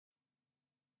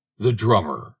The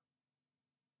Drummer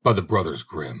by the Brothers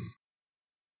Grimm.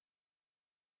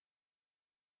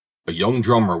 A young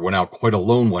drummer went out quite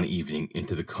alone one evening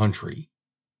into the country,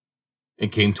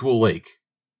 and came to a lake,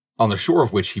 on the shore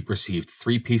of which he perceived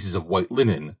 3 pieces of white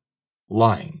linen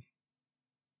lying.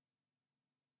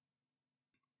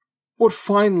 "What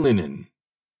fine linen!"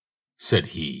 said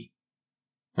he,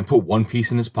 and put 1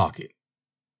 piece in his pocket.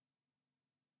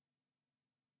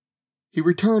 He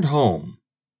returned home,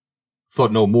 thought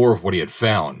no more of what he had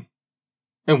found,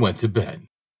 and went to bed.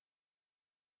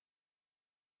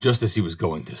 Just as he was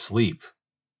going to sleep,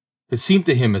 it seemed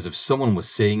to him as if someone was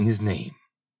saying his name.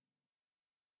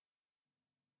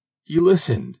 He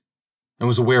listened, and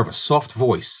was aware of a soft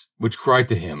voice which cried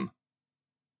to him,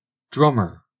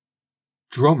 "Drummer,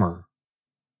 drummer,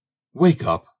 wake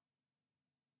up."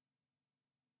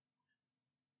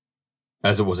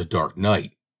 As it was a dark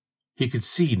night, he could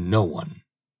see no one,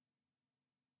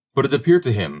 but it appeared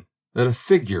to him that a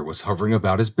figure was hovering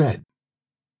about his bed.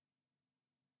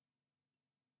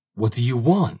 "What do you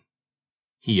want?"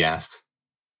 he asked.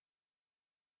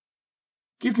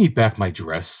 "Give me back my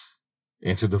dress,"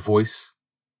 answered the voice,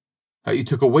 "that you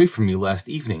took away from me last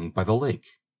evening by the lake."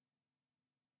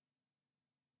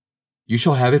 "You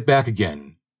shall have it back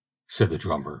again," said the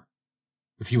drummer,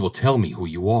 "if you will tell me who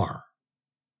you are."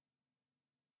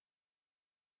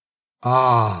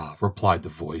 "Ah," replied the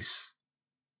voice,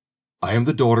 "I am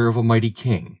the daughter of a mighty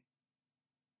king,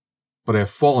 but I have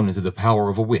fallen into the power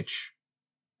of a witch,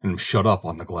 and am shut up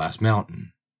on the glass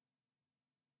mountain.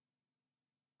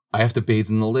 I have to bathe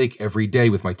in the lake every day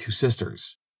with my 2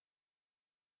 sisters,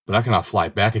 but I cannot fly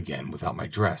back again without my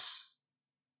dress.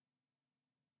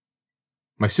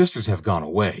 My sisters have gone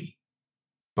away,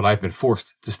 but I have been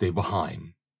forced to stay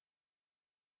behind.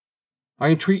 I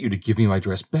entreat you to give me my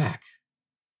dress back."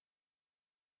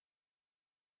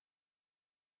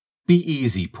 "Be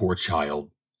easy, poor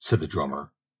child," said the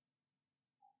drummer.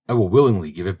 "I will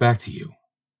willingly give it back to you."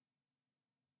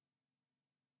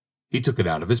 He took it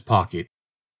out of his pocket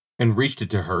and reached it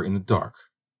to her in the dark.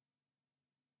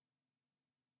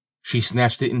 She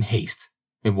snatched it in haste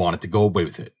and wanted to go away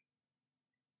with it.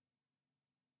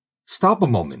 "Stop a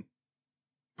moment.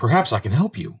 Perhaps I can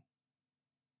help you."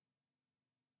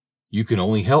 "You can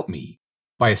only help me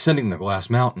by ascending the glass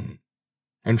mountain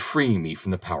and freeing me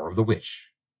from the power of the witch.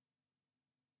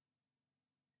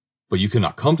 But you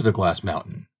cannot come to the glass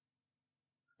mountain,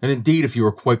 and indeed if you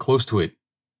are quite close to it,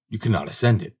 you cannot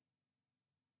ascend it."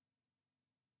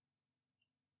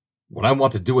 "When I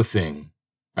want to do a thing,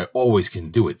 I always can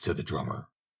do it," said the drummer.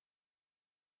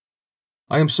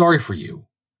 "I am sorry for you,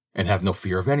 and have no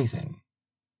fear of anything.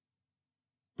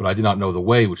 But I do not know the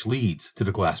way which leads to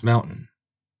the glass mountain."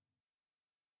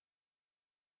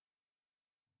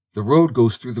 "The road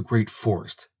goes through the great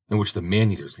forest in which the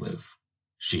man-eaters live,"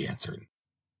 she answered.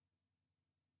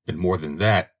 "And more than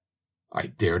that, I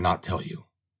dare not tell you."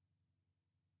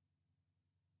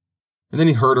 And then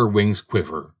he heard her wings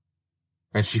quiver,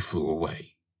 and she flew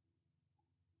away.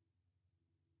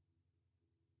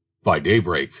 By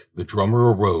daybreak, the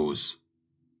drummer arose,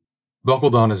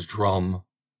 buckled on his drum,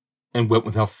 and went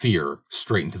without fear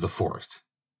straight into the forest.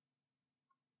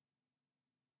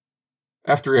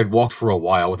 After he had walked for a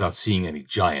while without seeing any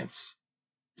giants,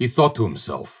 he thought to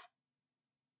himself,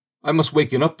 "I must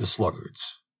waken up the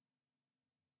sluggards."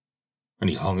 And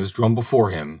he hung his drum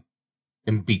before him,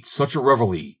 and beat such a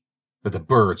reveille that the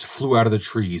birds flew out of the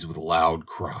trees with loud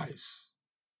cries.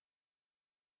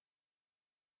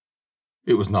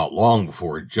 It was not long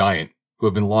before a giant, who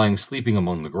had been lying sleeping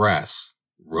among the grass,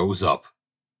 rose up,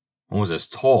 and was as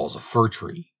tall as a fir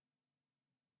tree.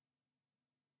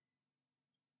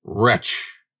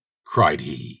 "Wretch," cried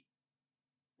he,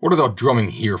 "what art thou drumming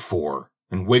here for,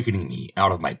 and wakening me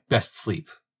out of my best sleep?"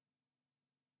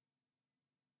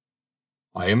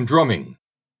 "I am drumming,"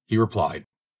 he replied,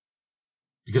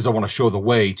 "because I want to show the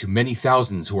way to many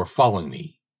thousands who are following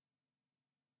me."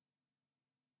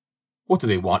 "What do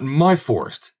they want in my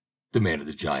forest?" demanded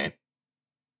the giant.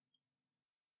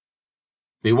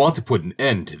 "They want to put an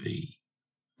end to thee,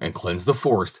 and cleanse the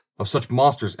forest of such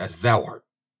monsters as thou art."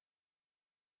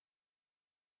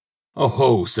 "Oh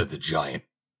ho," said the giant,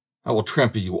 "I will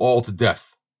trample you all to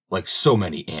death like so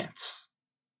many ants."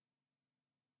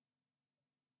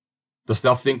 "Dost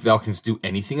thou think thou canst do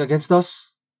anything against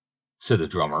us?" said the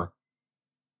drummer.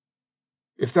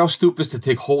 "If thou stoopest to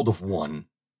take hold of one,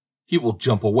 he will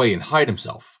jump away and hide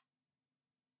himself.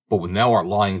 But when thou art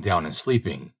lying down and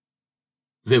sleeping,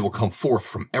 they will come forth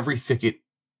from every thicket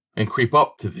and creep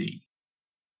up to thee.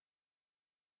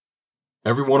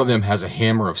 Every one of them has a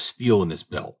hammer of steel in his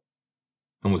belt,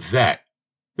 and with that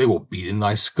they will beat in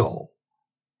thy skull."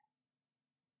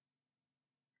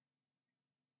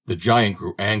 The giant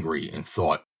grew angry and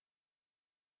thought,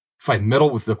 if I meddle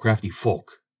with the crafty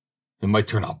folk, it might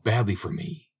turn out badly for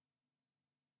me.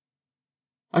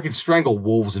 I can strangle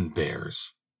wolves and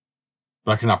bears,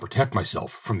 but I cannot protect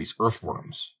myself from these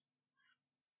earthworms.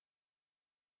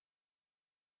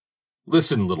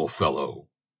 Listen, little fellow,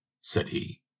 said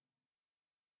he.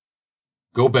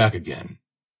 Go back again,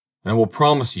 and I will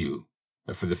promise you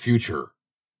that for the future,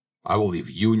 I will leave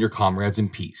you and your comrades in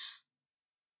peace.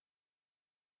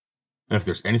 And if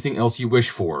there's anything else you wish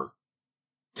for,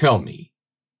 tell me,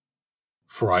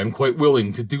 for I am quite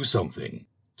willing to do something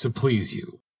to please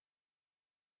you.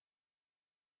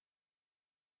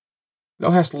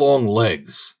 Thou hast long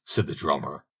legs, said the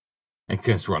drummer, and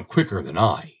canst run quicker than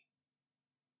I.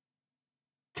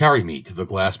 Carry me to the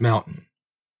glass mountain,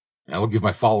 and I will give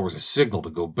my followers a signal to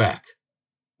go back,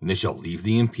 and they shall leave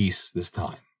thee in peace this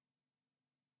time.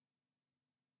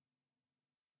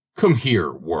 Come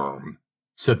here, worm,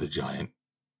 said the giant.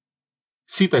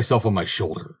 Seat thyself on my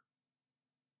shoulder.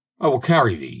 I will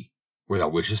carry thee where thou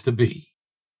wishest to be.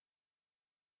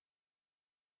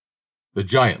 The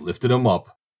giant lifted him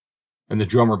up, and the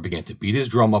drummer began to beat his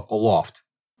drum up aloft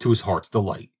to his heart's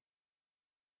delight.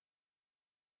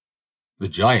 The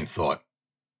giant thought,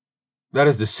 that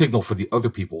is the signal for the other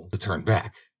people to turn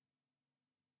back.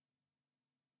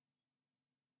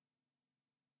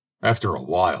 After a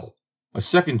while, a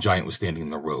second giant was standing in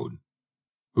the road,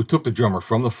 who took the drummer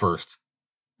from the first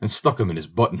and stuck him in his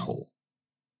buttonhole.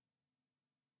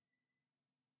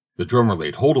 The drummer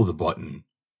laid hold of the button,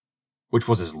 which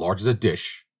was as large as a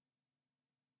dish,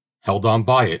 held on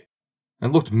by it,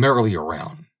 and looked merrily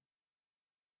around.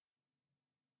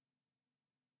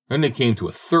 Then they came to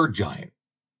a third giant,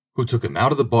 who took him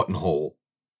out of the buttonhole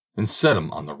and set him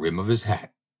on the rim of his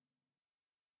hat.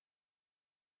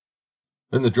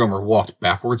 Then the drummer walked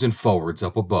backwards and forwards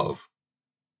up above,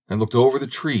 and looked over the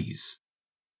trees,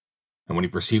 and when he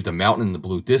perceived a mountain in the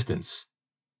blue distance,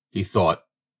 he thought,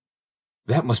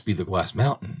 that must be the glass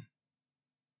mountain.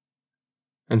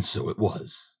 And so it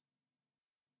was.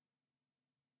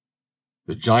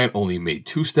 The giant only made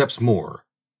 2 steps more,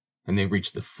 and they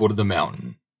reached the foot of the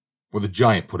mountain, where the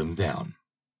giant put him down.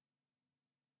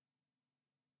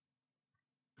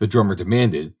 The drummer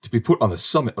demanded to be put on the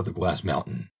summit of the glass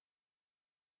mountain,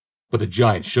 but the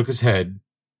giant shook his head,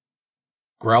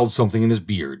 growled something in his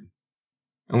beard,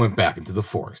 and went back into the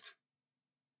forest.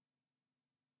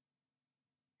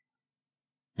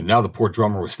 And now the poor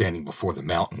drummer was standing before the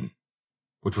mountain,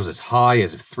 which was as high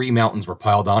as if 3 mountains were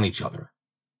piled on each other,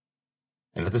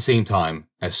 and at the same time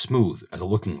as smooth as a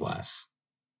looking-glass,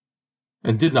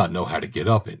 and did not know how to get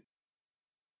up it.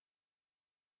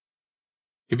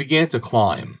 He began to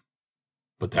climb,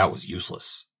 but that was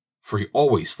useless, for he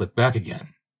always slipped back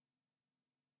again.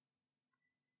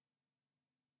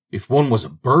 If one was a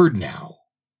bird now,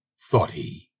 thought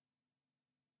he.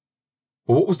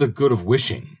 But what was the good of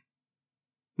wishing?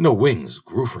 No wings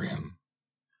grew for him.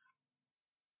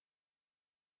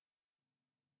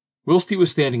 Whilst he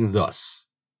was standing thus,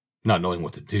 not knowing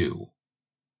what to do,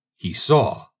 he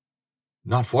saw,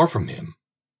 not far from him,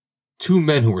 2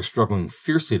 men who were struggling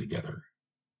fiercely together.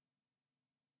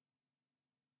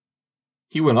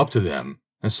 He went up to them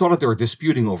and saw that they were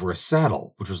disputing over a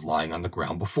saddle which was lying on the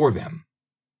ground before them,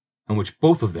 and which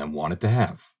both of them wanted to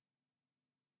have.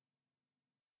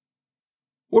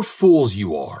 What fools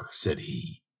you are, said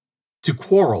he, to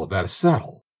quarrel about a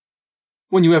saddle,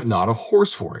 when you have not a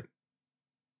horse for it.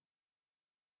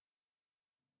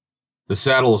 The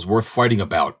saddle is worth fighting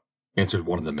about, answered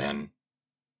one of the men.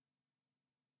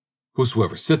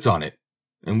 Whosoever sits on it,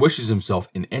 and wishes himself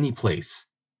in any place,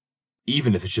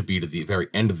 even if it should be to the very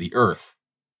end of the earth,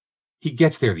 he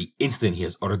gets there the instant he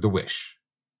has uttered the wish.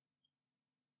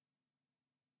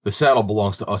 The saddle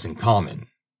belongs to us in common.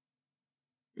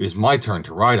 It is my turn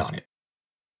to ride on it,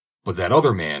 but that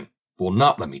other man will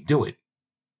not let me do it.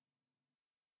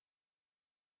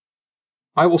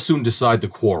 I will soon decide the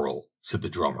quarrel, said the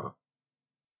drummer,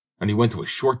 and he went to a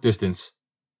short distance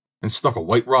and stuck a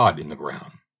white rod in the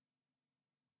ground.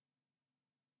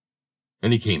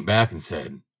 Then he came back and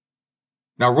said,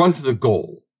 now run to the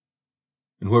goal,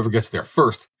 and whoever gets there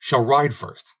first shall ride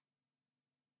first.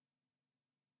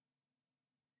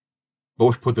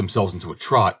 Both put themselves into a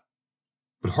trot,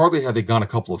 but hardly had they gone a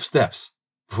couple of steps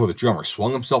before the drummer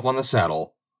swung himself on the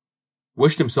saddle,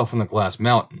 wished himself on the glass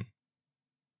mountain,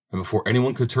 and before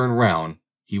anyone could turn round,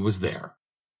 he was there.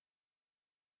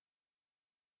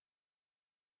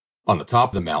 On the top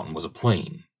of the mountain was a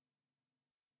plain.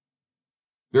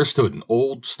 There stood an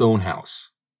old stone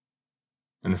house,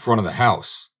 and in front of the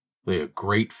house lay a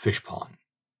great fish pond,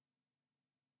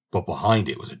 but behind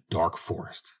it was a dark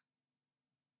forest.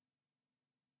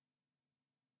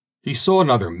 He saw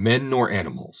neither men nor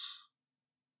animals.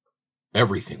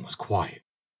 Everything was quiet.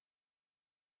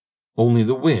 Only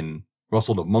the wind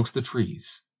rustled amongst the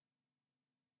trees,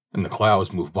 and the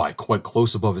clouds moved by quite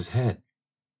close above his head.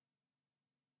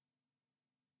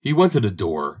 He went to the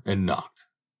door and knocked.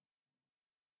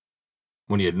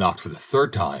 When he had knocked for the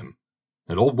third time,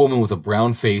 an old woman with a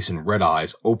brown face and red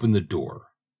eyes opened the door.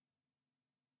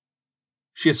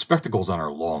 She had spectacles on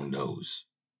her long nose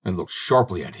and looked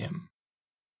sharply at him.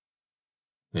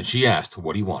 Then she asked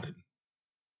what he wanted.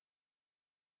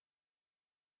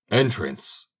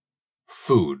 "Entrance,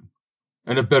 food,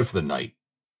 and a bed for the night,"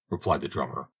 replied the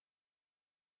drummer.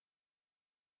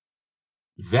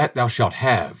 "That thou shalt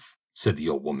have," said the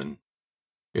old woman,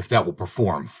 "if thou wilt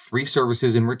perform 3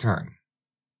 services in return."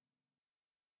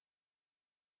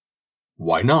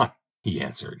 "Why not?" he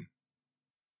answered.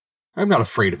 "I am not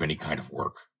afraid of any kind of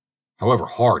work, however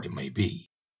hard it may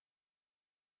be."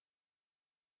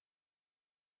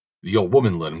 The old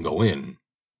woman let him go in,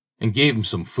 and gave him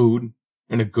some food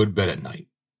and a good bed at night.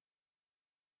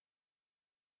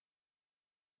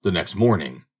 The next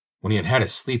morning, when he had had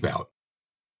his sleep out,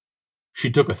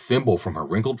 she took a thimble from her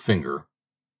wrinkled finger,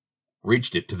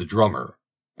 reached it to the drummer,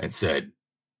 and said,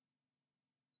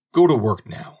 "Go to work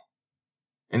now,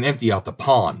 and empty out the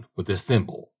pond with this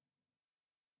thimble.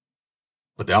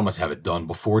 But thou must have it done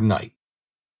before night,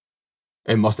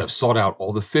 and must have sought out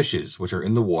all the fishes which are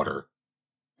in the water,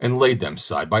 and laid them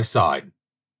side by side,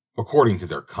 according to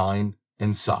their kind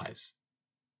and size."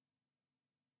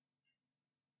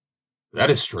 "That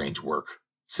is strange work,"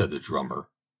 said the drummer.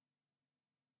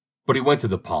 But he went to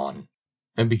the pond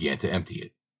and began to empty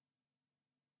it.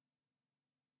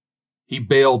 He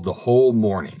bailed the whole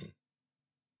morning.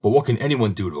 But what can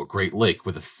anyone do to a great lake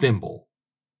with a thimble,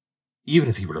 even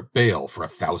if he were to bail for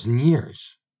 1,000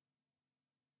 years?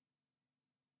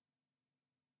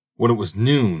 When it was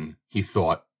noon, he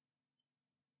thought,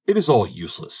 "It is all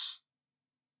useless,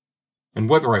 and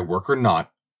whether I work or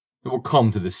not, it will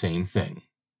come to the same thing."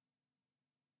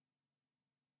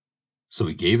 So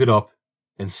he gave it up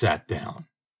and sat down.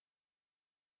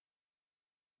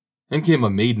 Then came a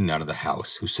maiden out of the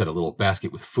house who set a little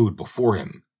basket with food before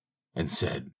him, and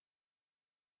said,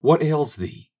 "What ails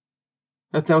thee,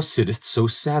 that thou sittest so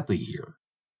sadly here?"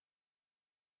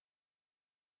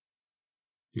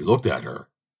 He looked at her,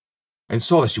 and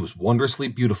saw that she was wondrously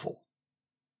beautiful.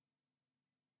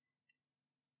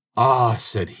 "Ah,"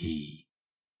 said he,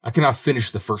 "I cannot finish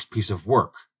the first piece of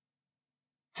work.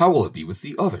 How will it be with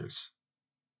the others?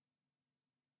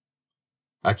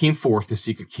 I came forth to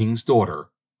seek a king's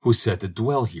daughter who is said to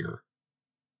dwell here,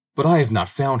 but I have not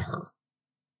found her,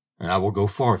 and I will go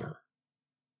farther."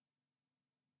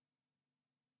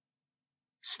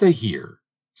 "Stay here,"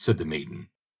 said the maiden.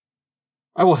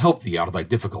 "I will help thee out of thy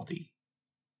difficulty.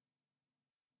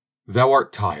 Thou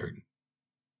art tired.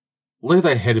 Lay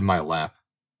thy head in my lap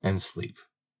and sleep.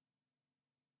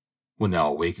 When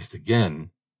thou awakest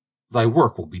again, thy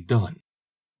work will be done."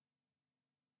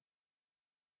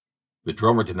 The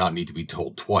drummer did not need to be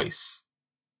told twice.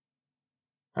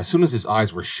 As soon as his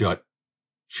eyes were shut,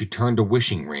 she turned a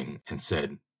wishing ring and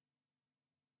said,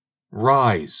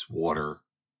 "Rise, water.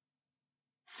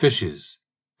 Fishes,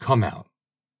 come out."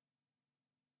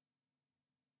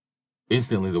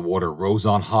 Instantly the water rose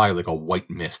on high like a white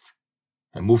mist,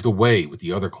 and moved away with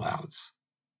the other clouds.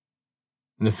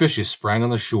 And the fishes sprang on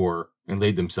the shore and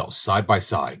laid themselves side by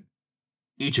side,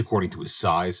 each according to his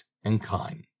size and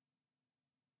kind.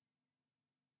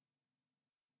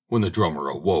 When the drummer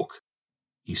awoke,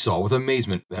 he saw with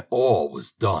amazement that all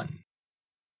was done.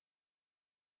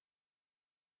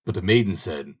 But the maiden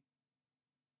said,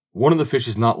 "One of the fish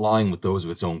is not lying with those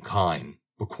of its own kind,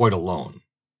 but quite alone.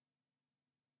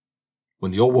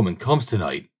 When the old woman comes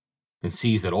tonight and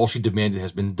sees that all she demanded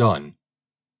has been done,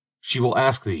 she will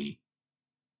ask thee,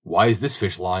 'Why is this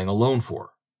fish lying alone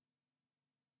for?'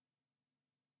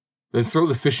 Then throw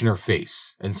the fish in her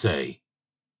face and say,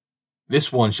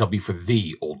 'This one shall be for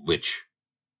thee, old witch.'"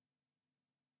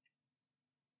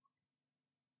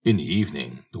 In the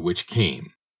evening, the witch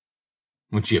came.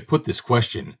 When she had put this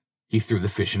question, he threw the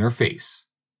fish in her face.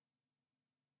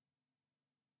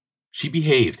 She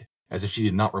behaved as if she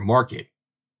did not remark it,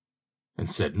 and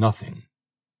said nothing,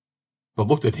 but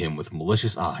looked at him with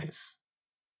malicious eyes.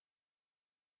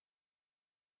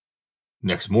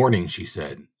 Next morning she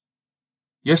said,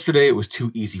 "Yesterday it was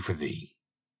too easy for thee.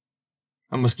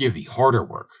 I must give thee harder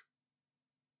work.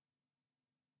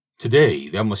 Today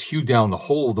thou must hew down the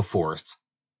whole of the forest,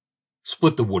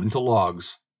 split the wood into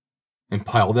logs, and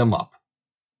pile them up,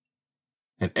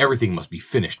 and everything must be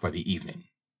finished by the evening."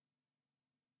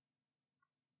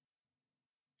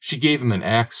 She gave him an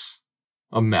axe,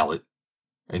 a mallet,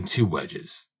 and 2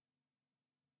 wedges.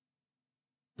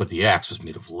 But the axe was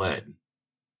made of lead,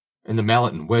 and the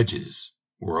mallet and wedges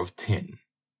were of tin.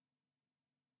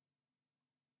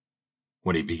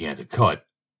 When he began to cut,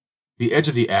 the edge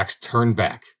of the axe turned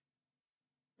back,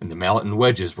 and the mallet and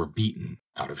wedges were beaten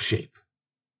out of shape.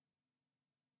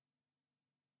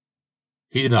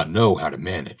 He did not know how to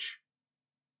manage,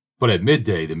 but at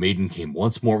midday the maiden came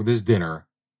once more with his dinner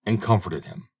and comforted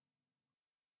him.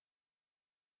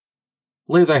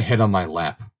 "Lay thy head on my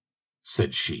lap,"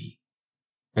 said she,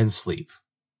 "and sleep.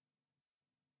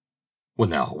 When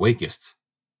thou awakest,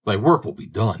 thy work will be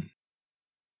done."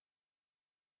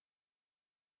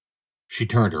 She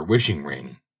turned her wishing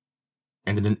ring,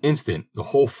 and in an instant the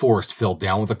whole forest fell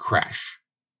down with a crash.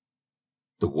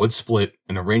 The wood split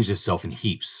and arranged itself in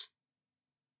heaps,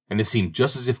 and it seemed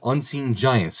just as if unseen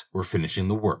giants were finishing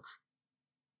the work.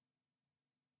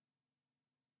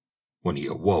 When he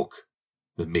awoke,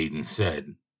 the maiden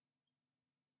said,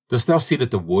 "Dost thou see that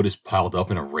the wood is piled up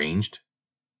and arranged?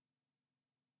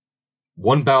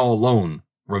 One bough alone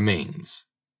remains.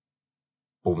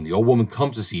 But when the old woman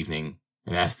comes this evening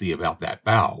and asks thee about that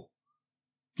bough,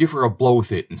 give her a blow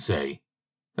with it and say,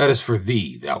 'That is for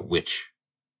thee, thou witch.'"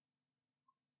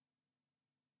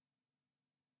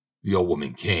 The old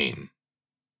woman came.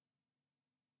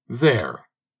 "There,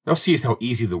 thou seest how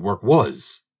easy the work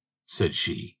was," said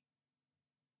she.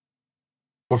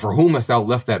 "But for whom hast thou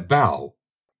left that bough,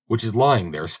 which is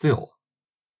lying there still?"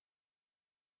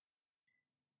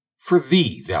 "For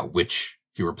thee, thou witch,"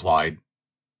 he replied,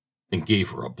 and gave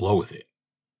her a blow with it.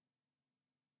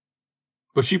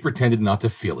 But she pretended not to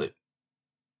feel it,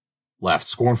 laughed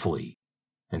scornfully,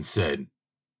 and said,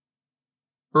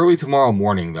 "Early tomorrow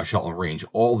morning thou shalt arrange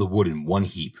all the wood in one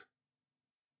heap,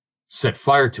 set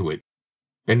fire to it,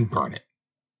 and burn it."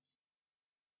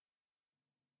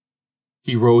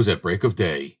 He rose at break of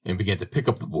day and began to pick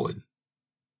up the wood.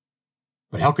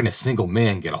 But how can a single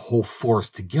man get a whole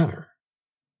forest together?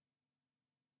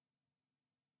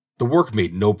 The work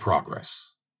made no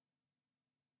progress.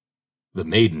 The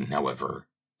maiden, however,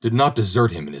 did not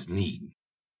desert him in his need.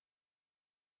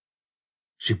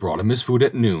 She brought him his food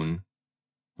at noon,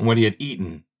 and when he had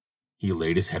eaten, he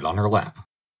laid his head on her lap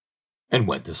and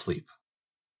went to sleep.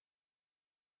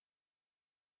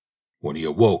 When he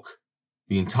awoke,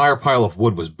 the entire pile of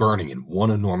wood was burning in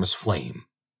one enormous flame,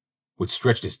 which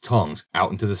stretched its tongues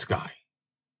out into the sky.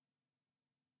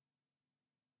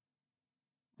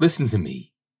 "Listen to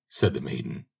me," said the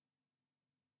maiden.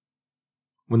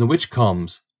 "When the witch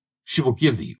comes, she will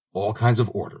give thee all kinds of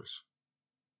orders.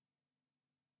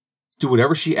 Do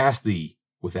whatever she asks thee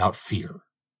without fear,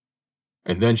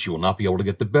 and then she will not be able to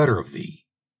get the better of thee.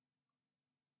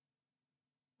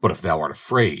 But if thou art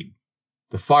afraid,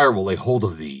 the fire will lay hold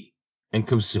of thee and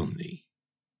consume thee.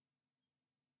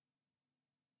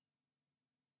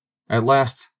 At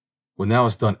last, when thou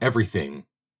hast done everything,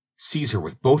 seize her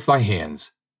with both thy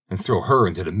hands and throw her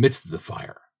into the midst of the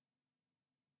fire."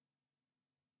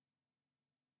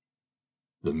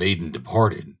 The maiden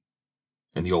departed,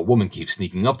 and the old woman came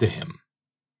sneaking up to him.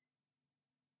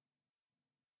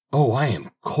 "Oh, I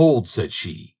am cold," said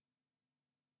she.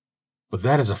 "But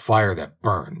that is a fire that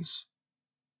burns.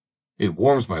 It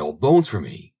warms my old bones for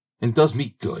me and does me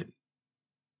good.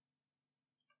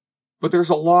 But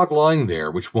there's a log lying there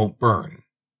which won't burn.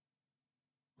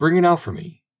 Bring it out for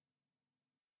me.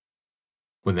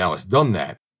 When thou hast done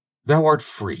that, thou art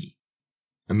free,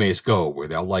 and mayest go where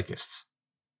thou likest.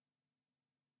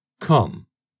 Come,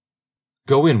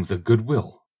 go in with a good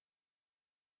will."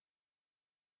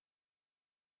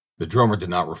 The drummer did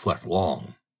not reflect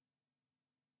long.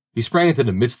 He sprang into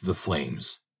the midst of the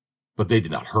flames, but they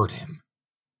did not hurt him,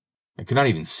 and could not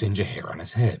even singe a hair on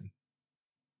his head.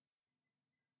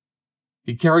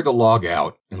 He carried the log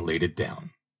out and laid it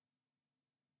down.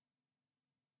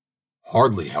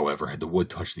 Hardly, however, had the wood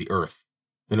touched the earth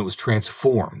than it was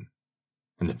transformed,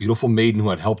 and the beautiful maiden who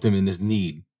had helped him in his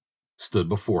need stood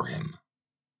before him.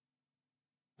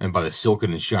 And by the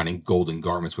silken and shining golden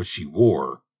garments which she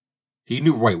wore, he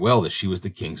knew right well that she was the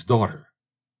king's daughter.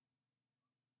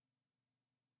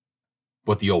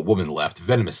 But the old woman laughed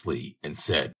venomously and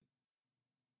said,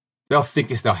 "Thou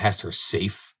thinkest thou hast her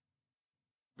safe,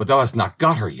 but thou hast not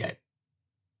got her yet."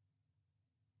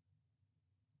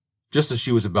 Just as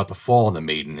she was about to fall on the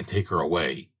maiden and take her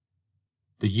away,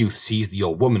 the youth seized the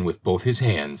old woman with both his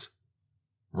hands,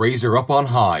 raised her up on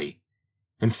high,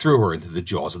 and threw her into the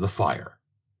jaws of the fire,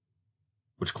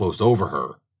 which closed over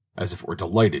her as if it were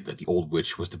delighted that the old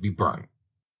witch was to be burnt.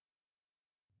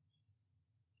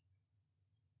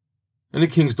 And the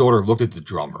king's daughter looked at the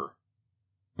drummer,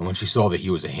 and when she saw that he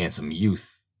was a handsome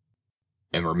youth,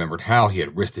 and remembered how he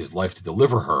had risked his life to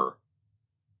deliver her,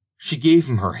 she gave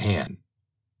him her hand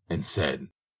and said,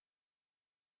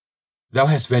 "Thou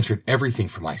hast ventured everything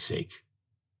for my sake,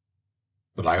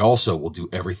 but I also will do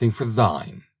everything for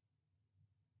thine.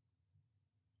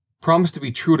 Promise to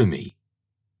be true to me,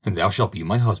 and thou shalt be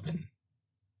my husband.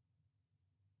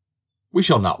 We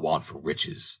shall not want for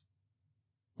riches.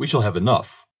 We shall have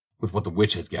enough with what the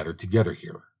witch has gathered together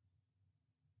here."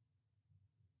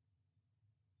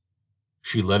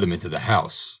 She led him into the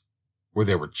house, where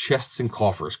there were chests and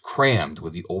coffers crammed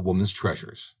with the old woman's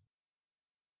treasures.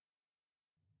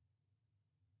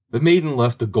 The maiden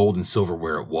left the gold and silver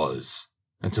where it was,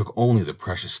 and took only the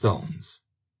precious stones.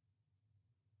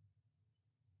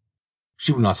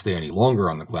 She would not stay any longer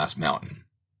on the glass mountain.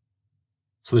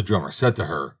 So the drummer said to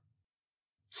her,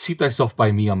 "Seat thyself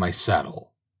by me on my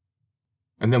saddle,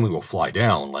 and then we will fly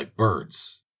down like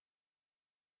birds."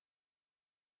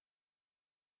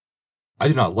 "I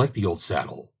do not like the old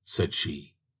saddle," said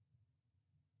she.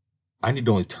 "I need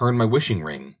only turn my wishing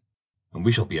ring, and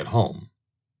we shall be at home."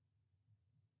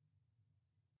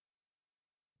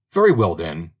 "Very well,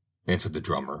 then," answered the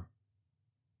drummer.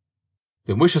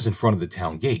 "Then wish us in front of the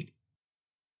town gate."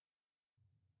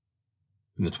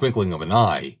 In the twinkling of an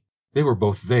eye, they were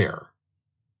both there.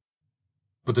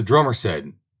 But the drummer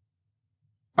said,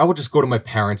 "I will just go to my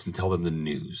parents and tell them the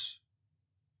news.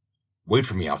 Wait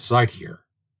for me outside here.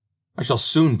 I shall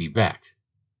soon be back."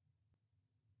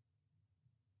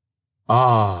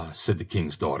 "Ah," said the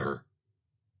king's daughter,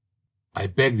 "I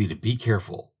beg thee to be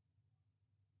careful.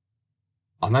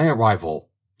 On thy arrival,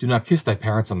 do not kiss thy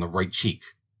parents on the right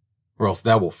cheek, or else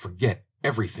thou wilt forget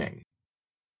everything.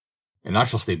 And I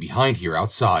shall stay behind here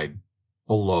outside,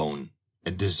 alone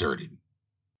and deserted."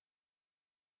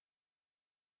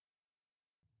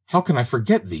 "How can I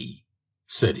forget thee?"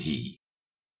 said he,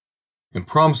 and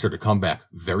promised her to come back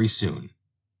very soon,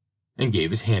 and gave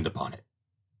his hand upon it.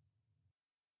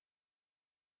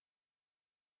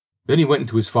 Then he went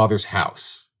into his father's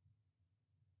house.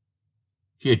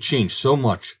 He had changed so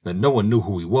much that no one knew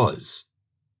who he was,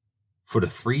 for the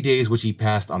 3 days which he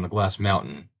passed on the glass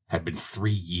mountain had been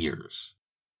 3 years.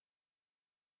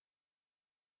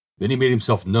 Then he made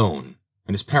himself known,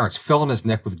 and his parents fell on his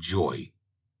neck with joy,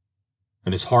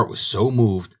 and his heart was so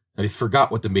moved that he forgot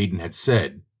what the maiden had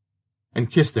said, and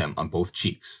kissed them on both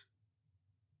cheeks.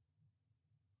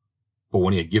 But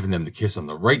when he had given them the kiss on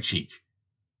the right cheek,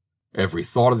 every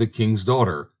thought of the king's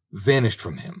daughter vanished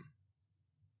from him.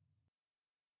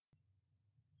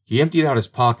 He emptied out his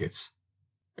pockets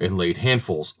and laid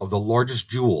handfuls of the largest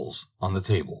jewels on the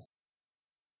table.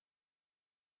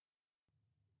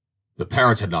 The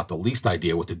parents had not the least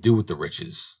idea what to do with the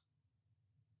riches.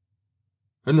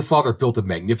 Then the father built a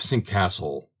magnificent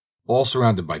castle, all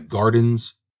surrounded by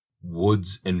gardens,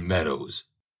 woods, and meadows,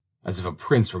 as if a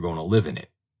prince were going to live in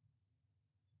it.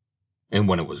 And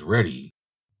when it was ready,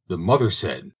 the mother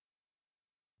said,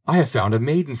 "I have found a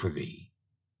maiden for thee,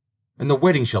 and the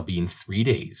wedding shall be in 3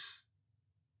 days."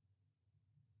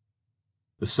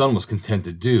 The son was content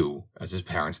to do as his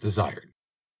parents desired.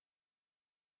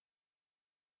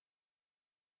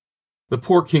 The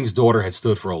poor king's daughter had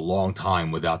stood for a long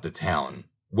time without the town,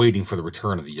 waiting for the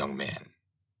return of the young man.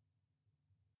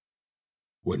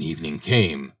 When evening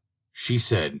came, she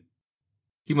said,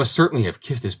 "He must certainly have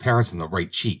kissed his parents on the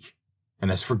right cheek,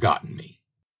 and has forgotten me."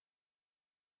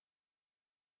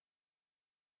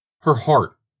 Her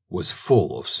heart was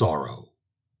full of sorrow.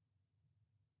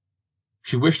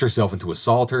 She wished herself into a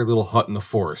solitary little hut in the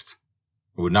forest,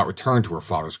 and would not return to her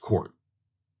father's court.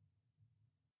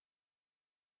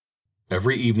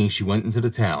 Every evening she went into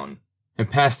the town, and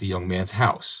passed the young man's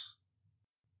house.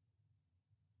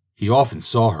 He often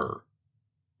saw her,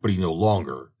 but he no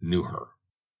longer knew her.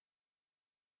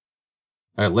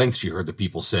 At length she heard the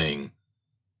people saying,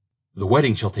 "The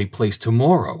wedding shall take place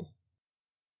tomorrow."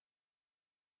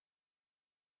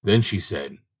 Then she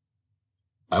said,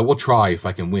 "I will try if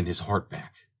I can win his heart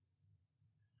back."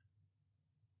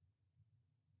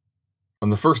 On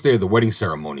the first day of the wedding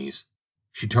ceremonies,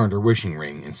 she turned her wishing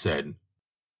ring and said,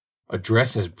 "A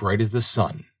dress as bright as the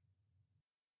sun."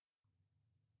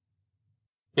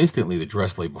 Instantly the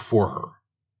dress lay before her,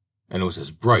 and it was as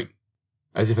bright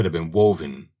as if it had been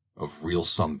woven of real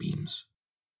sunbeams.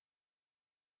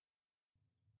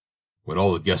 When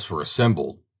all the guests were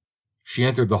assembled, she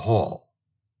entered the hall.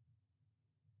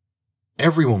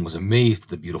 Everyone was amazed at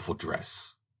the beautiful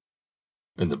dress,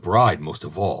 and the bride most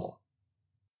of all.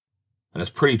 And as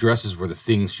pretty dresses were the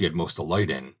things she had most delight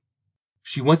in,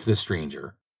 she went to the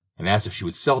stranger and asked if she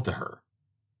would sell to her.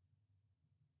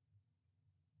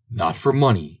 "Not for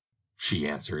money," she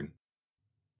answered,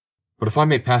 But if I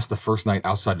may pass the first night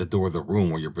outside the door of the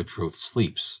room where your betrothed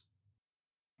sleeps,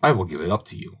 I will give it up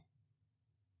to you."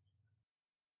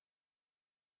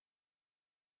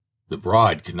 The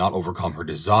bride could not overcome her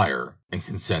desire and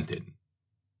consented.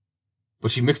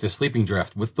 But she mixed a sleeping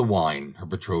draught with the wine her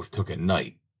betrothed took at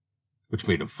night, which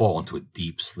made him fall into a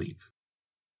deep sleep.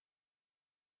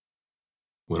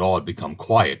 When all had become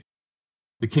quiet,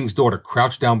 the king's daughter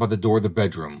crouched down by the door of the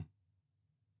bedroom,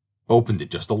 opened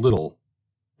it just a little,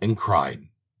 and cried,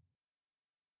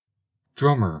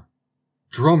 "Drummer,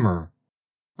 drummer,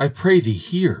 I pray thee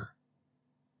hear.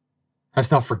 Hast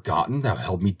thou forgotten thou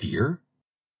held me dear?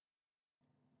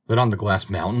 That on the glass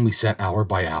mountain we sat hour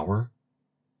by hour?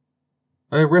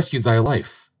 I rescued thy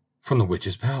life from the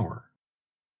witch's power.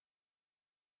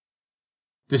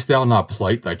 Didst thou not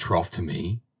plight thy troth to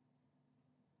me?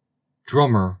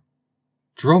 Drummer,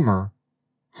 drummer,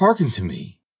 hearken to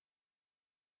me."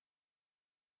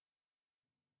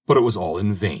 But it was all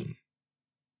in vain.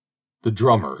 The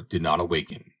drummer did not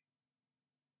awaken.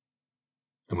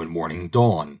 And when morning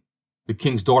dawned, the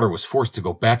king's daughter was forced to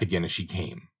go back again as she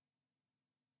came.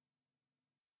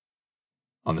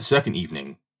 On the second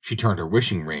evening, she turned her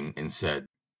wishing ring and said,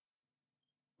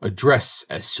 "A dress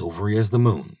as silvery as the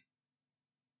moon."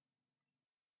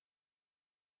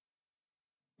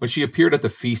 When she appeared at the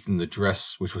feast in the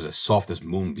dress which was as soft as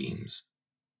moonbeams,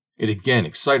 it again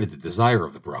excited the desire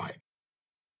of the bride.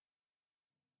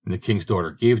 And the king's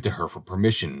daughter gave it to her for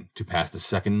permission to pass the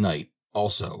second night,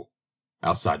 also,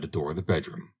 outside the door of the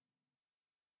bedroom.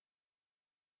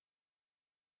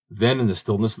 Then, in the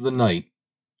stillness of the night,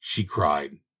 she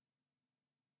cried,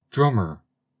 "Drummer,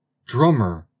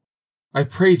 drummer, I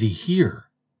pray thee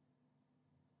hear.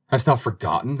 Hast thou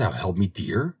forgotten thou held me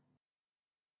dear?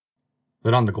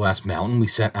 That on the glass mountain we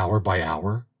sat hour by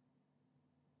hour?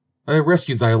 I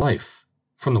rescued thy life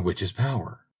from the witch's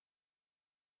power.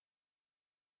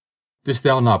 Didst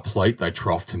thou not plight thy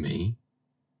troth to me?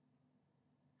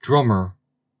 Drummer,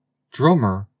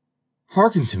 drummer,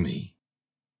 hearken to me."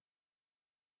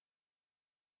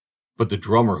 But the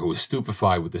drummer, who was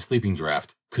stupefied with the sleeping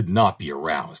draught, could not be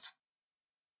aroused.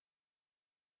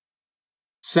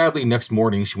 Sadly, next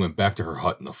morning she went back to her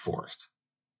hut in the forest.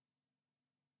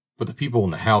 But the people in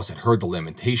the house had heard the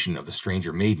lamentation of the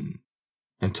stranger maiden,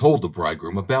 and told the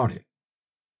bridegroom about it.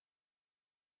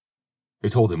 They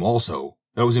told him also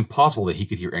that it was impossible that he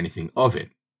could hear anything of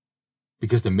it,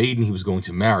 because the maiden he was going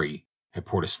to marry had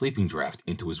poured a sleeping draught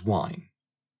into his wine.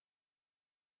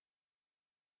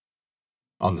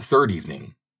 On the third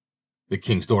evening, the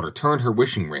king's daughter turned her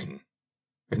wishing ring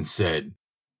and said,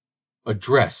 "A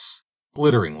dress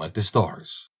glittering like the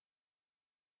stars."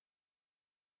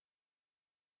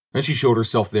 Then she showed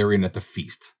herself therein at the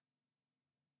feast.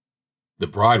 The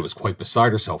bride was quite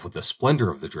beside herself with the splendor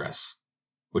of the dress,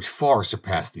 which far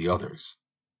surpassed the others.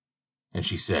 And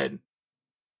she said,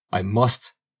 "I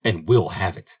must and will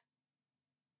have it."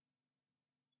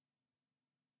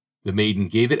 The maiden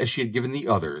gave it as she had given the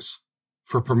others,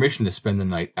 for permission to spend the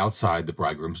night outside the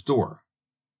bridegroom's door.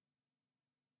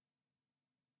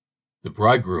 The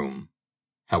bridegroom,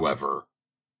 however,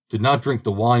 did not drink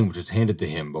the wine which was handed to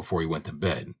him before he went to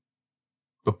bed,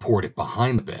 but poured it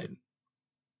behind the bed.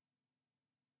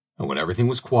 And when everything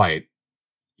was quiet,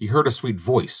 he heard a sweet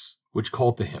voice which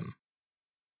called to him,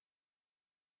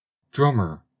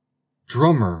 "Drummer,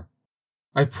 drummer,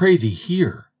 I pray thee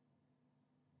hear.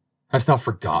 Hast thou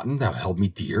forgotten thou held me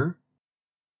dear?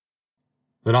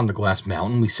 That on the glass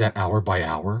mountain we sat hour by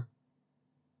hour?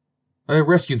 I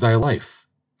rescued thy life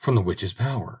from the witch's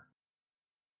power.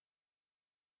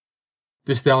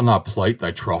 Didst thou not plight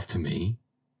thy troth to me?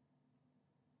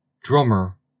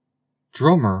 Drummer,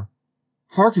 drummer,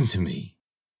 hearken to me."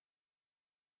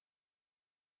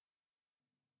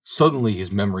 Suddenly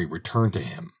his memory returned to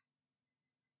him.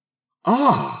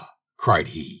 "Ah!" cried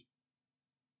he.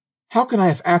 "How can I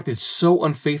have acted so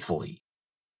unfaithfully?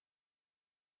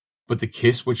 But the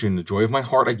kiss which in the joy of my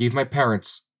heart I gave my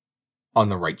parents, on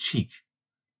the right cheek,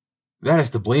 that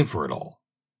is to blame for it all.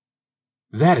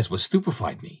 That is what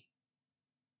stupefied me."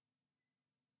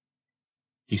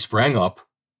 He sprang up,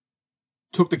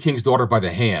 took the king's daughter by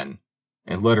the hand,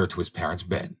 and led her to his parents'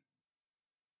 bed.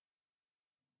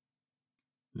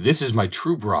 "This is my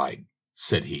true bride,"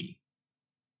 said he.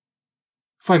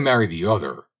 "If I marry the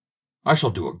other, I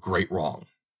shall do a great wrong."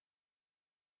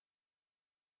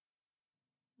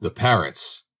 The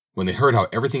parents, when they heard how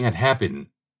everything had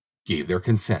happened, gave their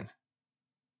consent.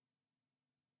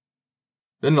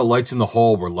 Then the lights in the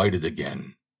hall were lighted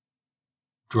again.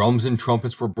 Drums and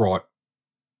trumpets were brought.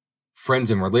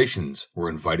 Friends and relations were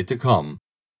invited to come,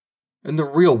 and the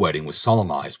real wedding was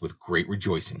solemnized with great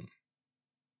rejoicing.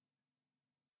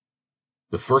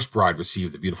 The first bride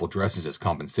received the beautiful dresses as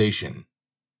compensation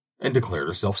and declared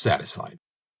herself satisfied.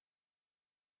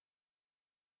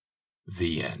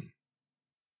 The end.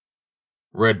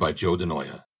 Read by Joe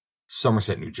DeNoia,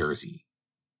 Somerset, New Jersey.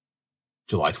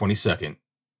 July 22nd,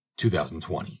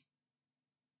 2020.